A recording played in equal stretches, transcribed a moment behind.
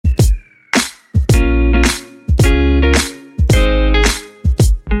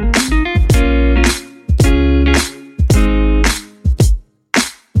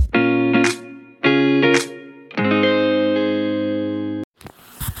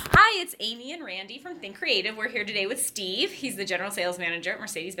Amy and Randy from Think Creative. We're here today with Steve. He's the general sales manager at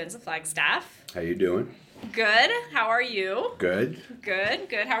Mercedes-Benz of Flagstaff. How you doing? Good. How are you? Good.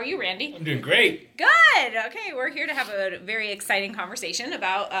 Good. How are you, Randy? I'm doing great. Good. Okay, we're here to have a very exciting conversation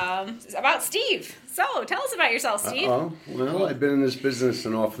about Steve. So, tell us about yourself, Steve. Well, I've been in this business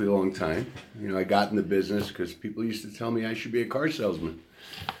an awfully long time. I got in the business because people used to tell me I should be a car salesman.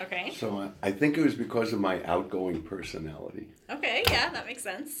 Okay. So I think it was because of my outgoing personality. Okay, yeah, that makes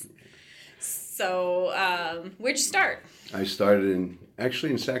sense. So, where'd you start? I started in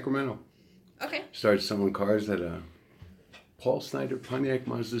Sacramento. Okay. Started selling cars at a Paul Snyder Pontiac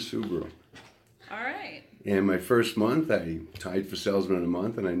Mazda Subaru. All right. And my first month, I tied for salesman of the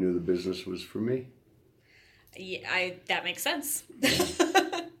month, and I knew the business was for me. Yeah, that makes sense.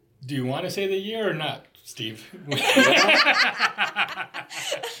 Do you want to say the year or not, Steve? we'll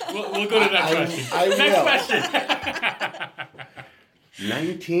go to that question. I Next will. question.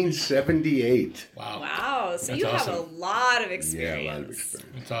 1978. Wow. So That's you awesome. have a lot of experience. Yeah, a lot of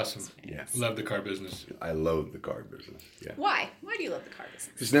experience. That's awesome. Yes. Love the car business. I love the car business. Yeah. Why? Why do you love the car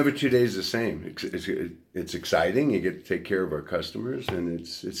business? It's never 2 days the same. It's exciting. You get to take care of our customers, and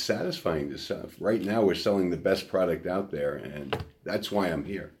it's satisfying to sell. Right now, we're selling the best product out there, and that's why I'm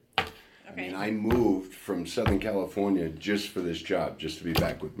here. Okay. I moved from Southern California just for this job, just to be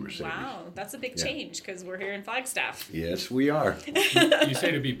back with Mercedes. Wow, that's a big change because we're here in Flagstaff. Yes, we are. You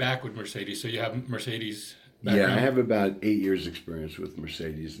say to be back with Mercedes, so you have Mercedes background? Yeah, I have about 8 years experience with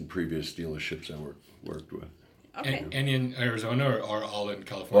Mercedes and previous dealerships I worked with. Okay. And in Arizona or all in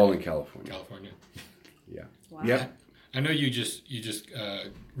California? All in California. California. Yeah. Wow. Yeah. I know you just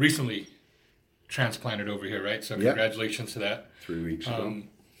recently transplanted over here, right? So congratulations to that. 3 weeks ago.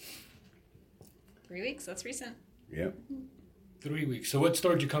 3 weeks? That's recent. Yep. 3 weeks. So what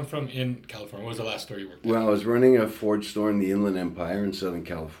store did you come from in California? What was the last store you worked at? Well, I was running a Ford store in the Inland Empire in Southern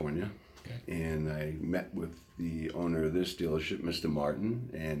California. Okay. And I met with the owner of this dealership, Mr. Martin,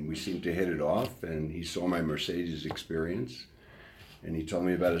 and we seemed to hit it off. And he saw my Mercedes experience, and he told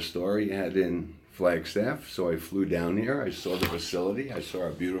me about a store he had in Flagstaff. So I flew down here. I saw the facility. I saw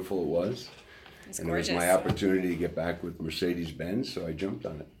how beautiful it was. It's And gorgeous. it was my opportunity to get back with Mercedes-Benz, so I jumped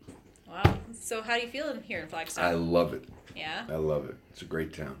on it. Wow. So how do you feel here in Flagstaff? I love it. Yeah? I love it. It's a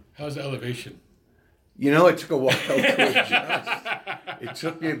great town. How's the elevation? It took a while to adjust. It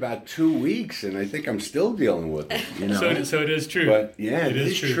took me about 2 weeks, and I think I'm still dealing with it. So it is true. But yeah, it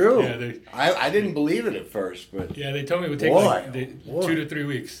is true. Yeah, I didn't believe it at first, but they told me it would take Boy. 2 to 3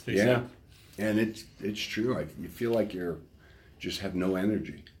 weeks. They yeah, said. and it's true. You feel like you're just have no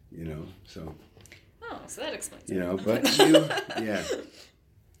energy, So Oh, so that explains it. but yeah.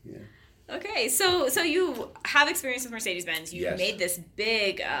 Okay, so you have experience with Mercedes-Benz. You Yes. made this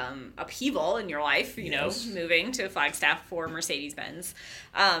big upheaval in your life, Yes. moving to Flagstaff for Mercedes-Benz.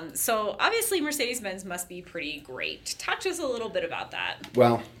 So obviously Mercedes-Benz must be pretty great. Talk to us a little bit about that.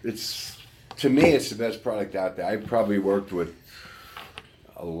 Well, to me, it's the best product out there. I've probably worked with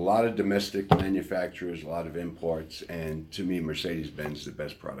a lot of domestic manufacturers, a lot of imports, and to me, Mercedes-Benz is the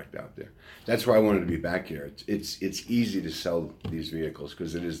best product out there. That's why I wanted to be back here. It's easy to sell these vehicles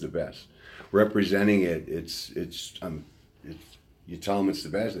because it is the best. Representing it, you tell them it's the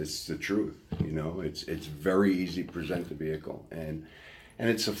best. It's the truth. It's very easy to present the vehicle, and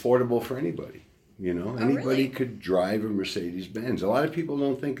it's affordable for anybody. Anybody really? could drive a Mercedes-Benz. A lot of people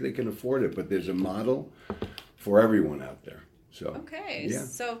don't think they can afford it, but there's a model for everyone out there. So Okay, yeah.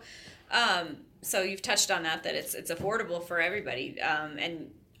 so you've touched on that it's affordable for everybody,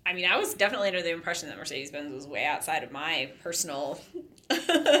 and I mean I was definitely under the impression that Mercedes-Benz was way outside of my personal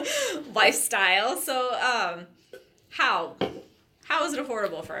lifestyle. So how is it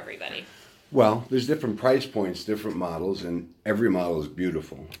affordable for everybody? Well, there's different price points, different models, and every model is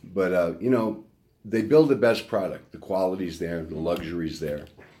beautiful. But they build the best product. The quality's there, the luxury's there,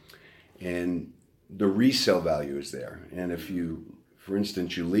 and the resale value is there. And if you, for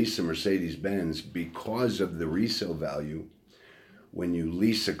instance, you lease a Mercedes-Benz, because of the resale value, when you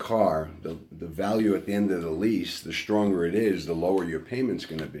lease a car, the value at the end of the lease, the stronger it is, the lower your payment's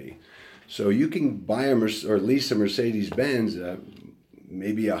going to be. So you can buy or lease a Mercedes-Benz,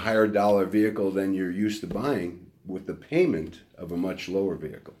 maybe a higher dollar vehicle than you're used to buying, with the payment of a much lower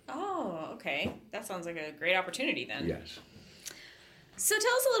vehicle. Oh, okay. That sounds like a great opportunity then. Yes. So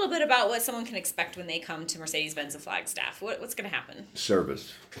tell us a little bit about what someone can expect when they come to Mercedes-Benz of Flagstaff. What's going to happen?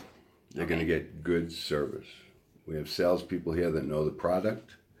 Service. They're Okay. going to get good service. We have salespeople here that know the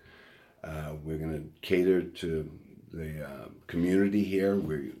product. We're going to cater to the community here.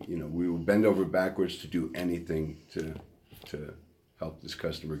 We will bend over backwards to do anything to help this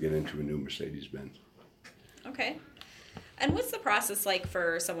customer get into a new Mercedes-Benz. Okay. And what's the process like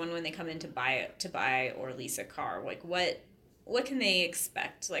for someone when they come in to buy or lease a car? Like what can they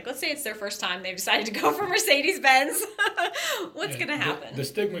expect? Like, let's say it's their first time, they've decided to go for Mercedes-Benz. What's going to happen? The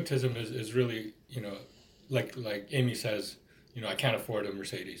stigmatism is really, like Amy says, I can't afford a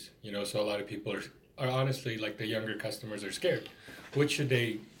Mercedes, so a lot of people are honestly, like the younger customers are scared. What should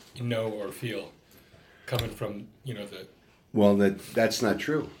they know or feel coming from, Well, that's not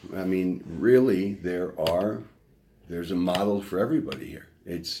true. I mean, really, there's a model for everybody here.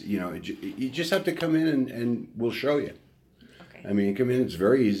 It's, you just have to come in and we'll show you. Okay. I mean, come in, it's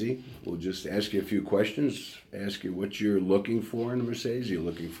very easy. We'll just ask you a few questions, ask you what you're looking for in a Mercedes. You're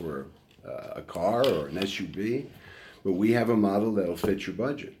looking for a car or an SUV, but we have a model that'll fit your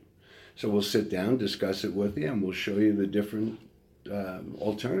budget. So we'll sit down, discuss it with you, and we'll show you the different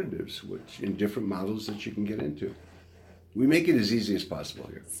alternatives in different models that you can get into. We make it as easy as possible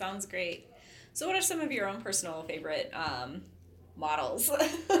here. Sounds great. So what are some of your own personal favorite models?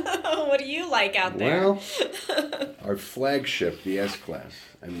 What do you like out there? Well, our flagship, the S-Class.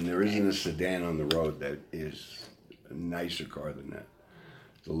 I mean, there isn't a sedan on the road that is a nicer car than that.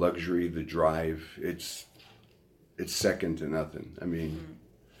 The luxury, the drive, it's second to nothing. I mean,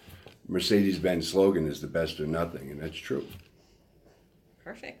 Mercedes-Benz slogan is the best or nothing, and that's true.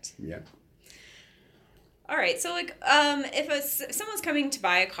 Perfect. Yeah. All right. So, if someone's coming to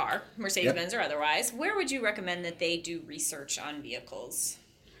buy a car, Mercedes-Benz or otherwise, where would you recommend that they do research on vehicles?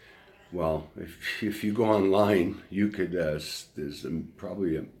 Well, if you go online, you could. There's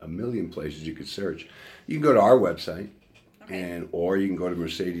probably a million places you could search. You can go to our website, or you can go to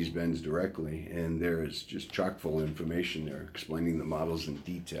Mercedes-Benz directly, and there is just chock full of information there explaining the models in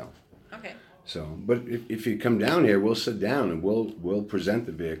detail. Okay. So, but if you come down here, we'll sit down and we'll present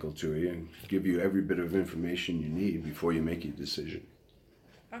the vehicle to you and give you every bit of information you need before you make your decision.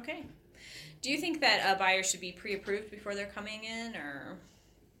 Okay. Do you think that a buyer should be pre-approved before they're coming in, or?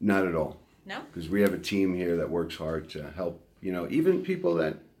 Not at all. No? Because we have a team here that works hard to help, even people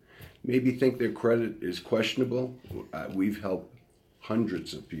that maybe think their credit is questionable. We've helped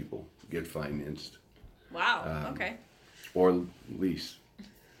hundreds of people get financed. Wow. Okay. Or lease.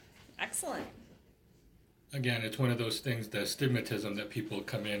 Excellent. Again, it's one of those things, the stigmatism that people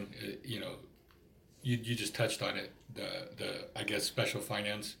come in, you just touched on it, the I guess, special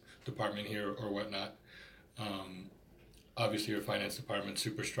finance department here or whatnot. Obviously, your finance department's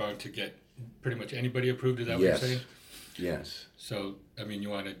super strong to get pretty much anybody approved. Is that what you're saying? Yes. So, I mean, you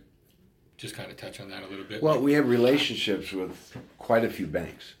want to just kind of touch on that a little bit? Well, we have relationships with quite a few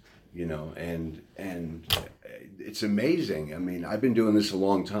banks, and it's amazing. I mean, I've been doing this a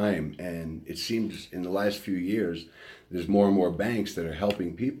long time, and it seems in the last few years, there's more and more banks that are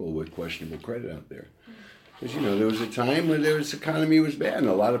helping people with questionable credit out there. Because, there was a time where the economy was bad, and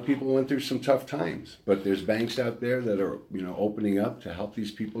a lot of people went through some tough times. But there's banks out there that are, opening up to help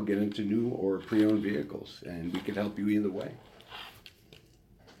these people get into new or pre-owned vehicles, and we could help you either way.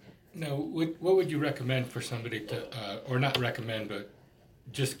 Now, what would you recommend for somebody to, or not recommend, but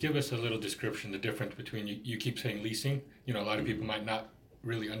just give us a little description, the difference between, you keep saying leasing. A lot of people might not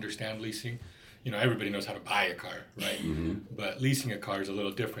really understand leasing. Everybody knows how to buy a car, right? Mm-hmm. But leasing a car is a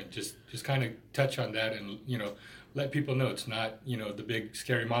little different. Just kind of touch on that and, let people know it's not, the big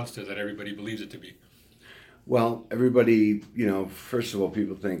scary monster that everybody believes it to be. Well, everybody, first of all,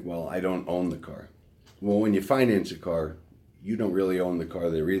 people think, well, I don't own the car. Well, when you finance a car, you don't really own the car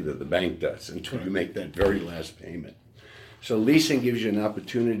there either. The bank does until you make that very last payment. So leasing gives you an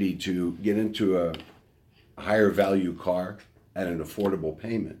opportunity to get into a higher value car at an affordable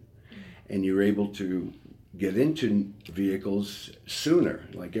payment. And you're able to get into vehicles sooner.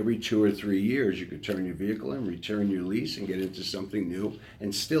 Like every 2 or 3 years, you could turn your vehicle in, return your lease, and get into something new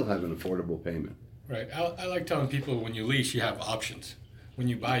and still have an affordable payment. Right. I like telling people when you lease, you have options. When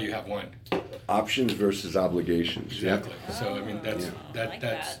you buy, you have one. Options versus obligations. Exactly. Yeah. So I mean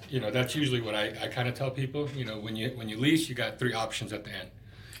that's usually what I kind of tell people. When you lease, you got 3 options at the end.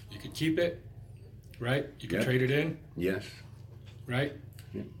 You could keep it, right? You can trade it in. Yes. Right?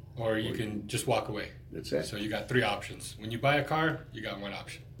 Yeah. Or you can just walk away. That's it. So you got 3 options. When you buy a car, you got 1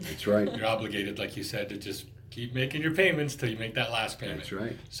 option. That's right. You're obligated, like you said, to just keep making your payments till you make that last payment. That's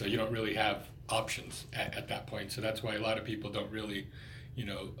right. So you don't really have options at that point. So that's why a lot of people don't really,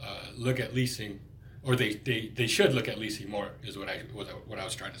 look at leasing, or they should look at leasing more. Is what I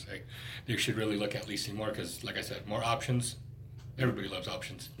was trying to say. They should really look at leasing more because, like I said, more options. Everybody loves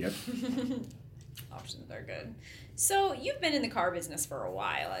options. Yep. Options are good. So you've been in the car business for a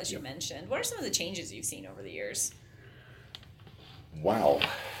while, as you mentioned. What are some of the changes you've seen over the years? Wow,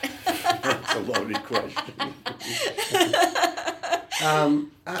 that's a loaded question.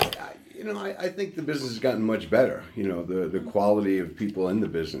 I think the business has gotten much better. The quality of people in the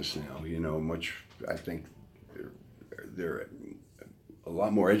business now. I think they're a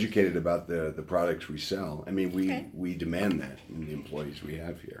lot more educated about the products we sell. I mean, we demand that in the employees we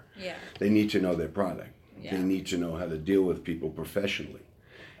have here. Yeah. They need to know their product. Yeah. They need to know how to deal with people professionally.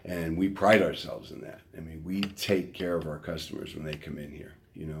 And we pride ourselves in that. I mean, we take care of our customers when they come in here.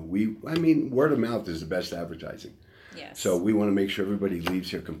 Word of mouth is the best advertising. Yes. So we want to make sure everybody leaves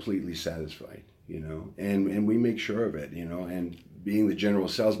here completely satisfied, and we make sure of it, and being the general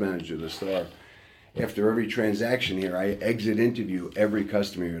sales manager of the store, after every transaction here, I exit interview every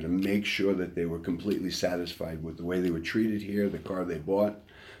customer here to make sure that they were completely satisfied with the way they were treated here, the car they bought,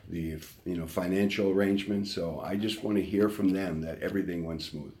 the financial arrangements. So I just want to hear from them that everything went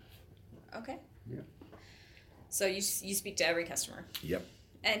smooth. Okay. Yeah. So you speak to every customer. Yep.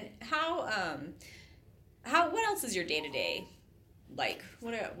 And how what else is your day-to-day like?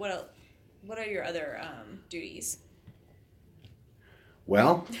 What are your other duties?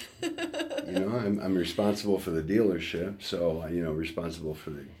 Well, I'm responsible for the dealership, so responsible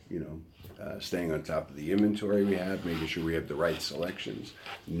for the staying on top of the inventory we have, making sure we have the right selections,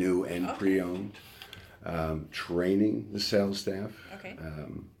 new and pre-owned, training the sales staff, Okay.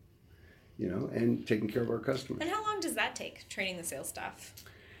 And taking care of our customers. And how long does that take, training the sales staff?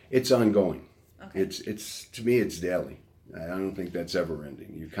 It's ongoing. Okay. It's to me, it's daily. I don't think that's ever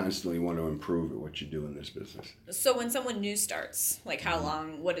ending. You constantly want to improve at what you do in this business. So when someone new starts, like how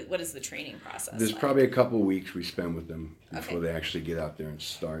long, what is the training process? There's like? probably a couple of weeks we spend with them before Okay. they actually get out there and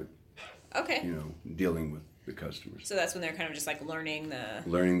start, Okay. dealing with the customers. So that's when they're kind of just like learning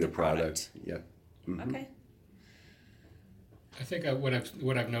the product. Yep. Mm-hmm. Okay. I think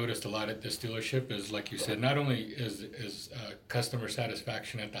what I've noticed a lot at this dealership is, like you said, not only is customer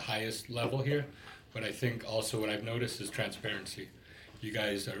satisfaction at the highest level here, but I think also what I've noticed is transparency. You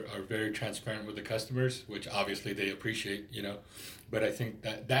guys are very transparent with the customers, which obviously they appreciate, But I think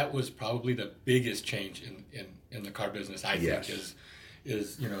that was probably the biggest change in the car business. I think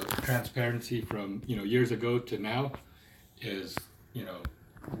is transparency from years ago to now is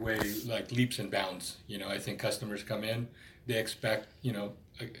way like leaps and bounds. I think customers come in. They expect,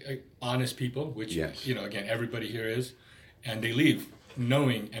 honest people, which, again, everybody here is, and they leave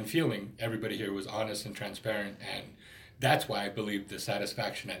knowing and feeling everybody here was honest and transparent. And that's why I believe the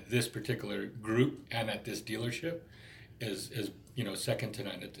satisfaction at this particular group and at this dealership is second to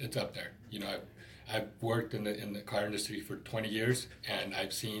none. It's up there. I've worked in the car industry for 20 years, and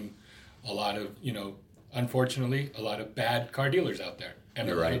I've seen a lot of, unfortunately, a lot of bad car dealers out there and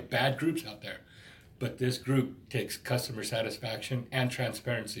a lot of bad groups out there. But this group takes customer satisfaction and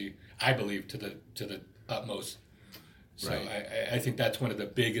transparency, I believe, to the utmost. So I think that's one of the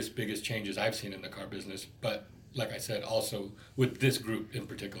biggest changes I've seen in the car business. But like I said, also with this group in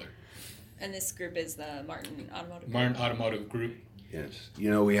particular. And this group is the Martin Automotive Group. Martin Automotive Group. Yes.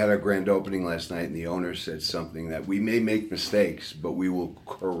 We had our grand opening last night, and the owner said something that we may make mistakes, but we will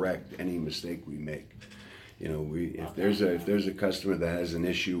correct any mistake we make. If there's a customer that has an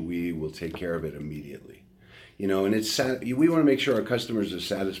issue, we will take care of it immediately. And we want to make sure our customers are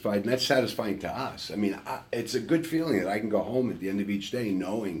satisfied, and that's satisfying to us. I mean, it's a good feeling that I can go home at the end of each day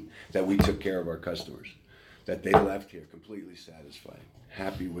knowing that we took care of our customers, that they left here completely satisfied,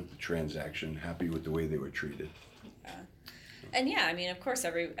 happy with the transaction, happy with the way they were treated. And of course,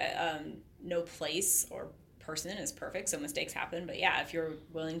 every no place or person is perfect, so mistakes happen. But yeah, if you're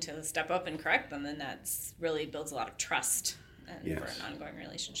willing to step up and correct them, then that's really builds a lot of trust and for an ongoing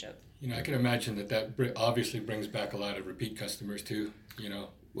relationship. I can imagine that obviously brings back a lot of repeat customers too.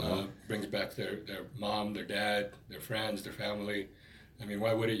 Brings back their mom, their dad, their friends, their family. I mean,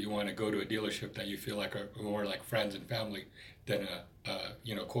 why wouldn't you want to go to a dealership that you feel like are more like friends and family than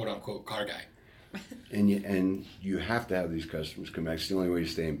a quote unquote car guy? And you have to have these customers come back. It's the only way you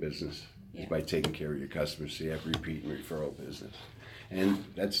stay in business is by taking care of your customers, so you have repeat and referral business. And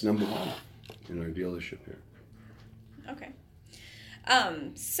that's number one in our dealership here. Okay.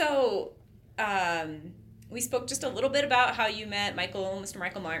 We spoke just a little bit about how you met Mr.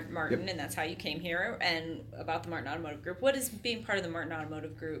 Michael Martin, and that's how you came here, and about the Martin Automotive Group. What does being part of the Martin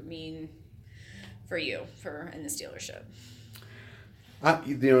Automotive Group mean for you in this dealership?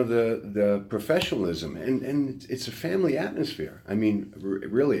 The professionalism, and it's a family atmosphere. I mean,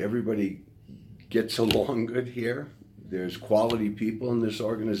 really, everybody gets along good here. There's quality people in this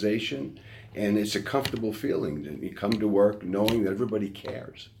organization, and it's a comfortable feeling that you come to work knowing that everybody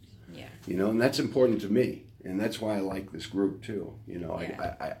cares. Yeah. And that's important to me, and that's why I like this group too.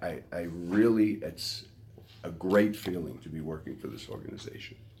 I really, a great feeling to be working for this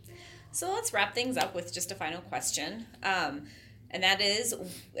organization. So let's wrap things up with just a final question. And that is,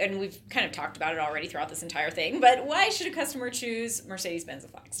 and we've kind of talked about it already throughout this entire thing, but why should a customer choose Mercedes-Benz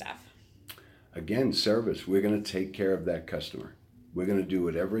of Flagstaff? Again, service. We're going to take care of that customer. We're going to do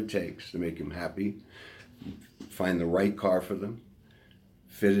whatever it takes to make them happy, find the right car for them,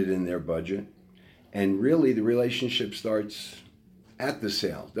 fit it in their budget. And really, the relationship starts at the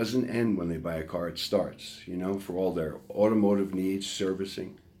sale. It doesn't end when they buy a car. It starts, for all their automotive needs,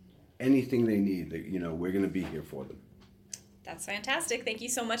 servicing, anything they need, we're going to be here for them. That's fantastic. Thank you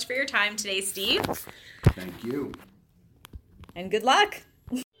so much for your time today, Steve. Thank you. And good luck.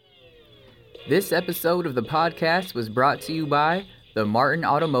 This episode of the podcast was brought to you by the Martin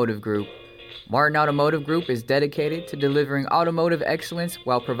Automotive Group. Martin Automotive Group is dedicated to delivering automotive excellence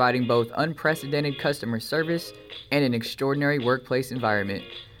while providing both unprecedented customer service and an extraordinary workplace environment.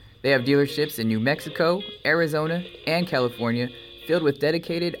 They have dealerships in New Mexico, Arizona, and California filled with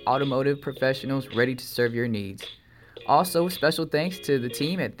dedicated automotive professionals ready to serve your needs. Also, special thanks to the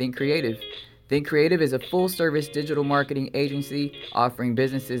team at Think Creative. Think Creative is a full-service digital marketing agency offering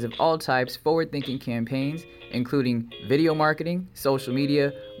businesses of all types forward-thinking campaigns, including video marketing, social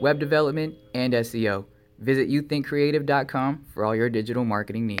media, web development, and SEO. Visit youthinkcreative.com for all your digital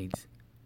marketing needs.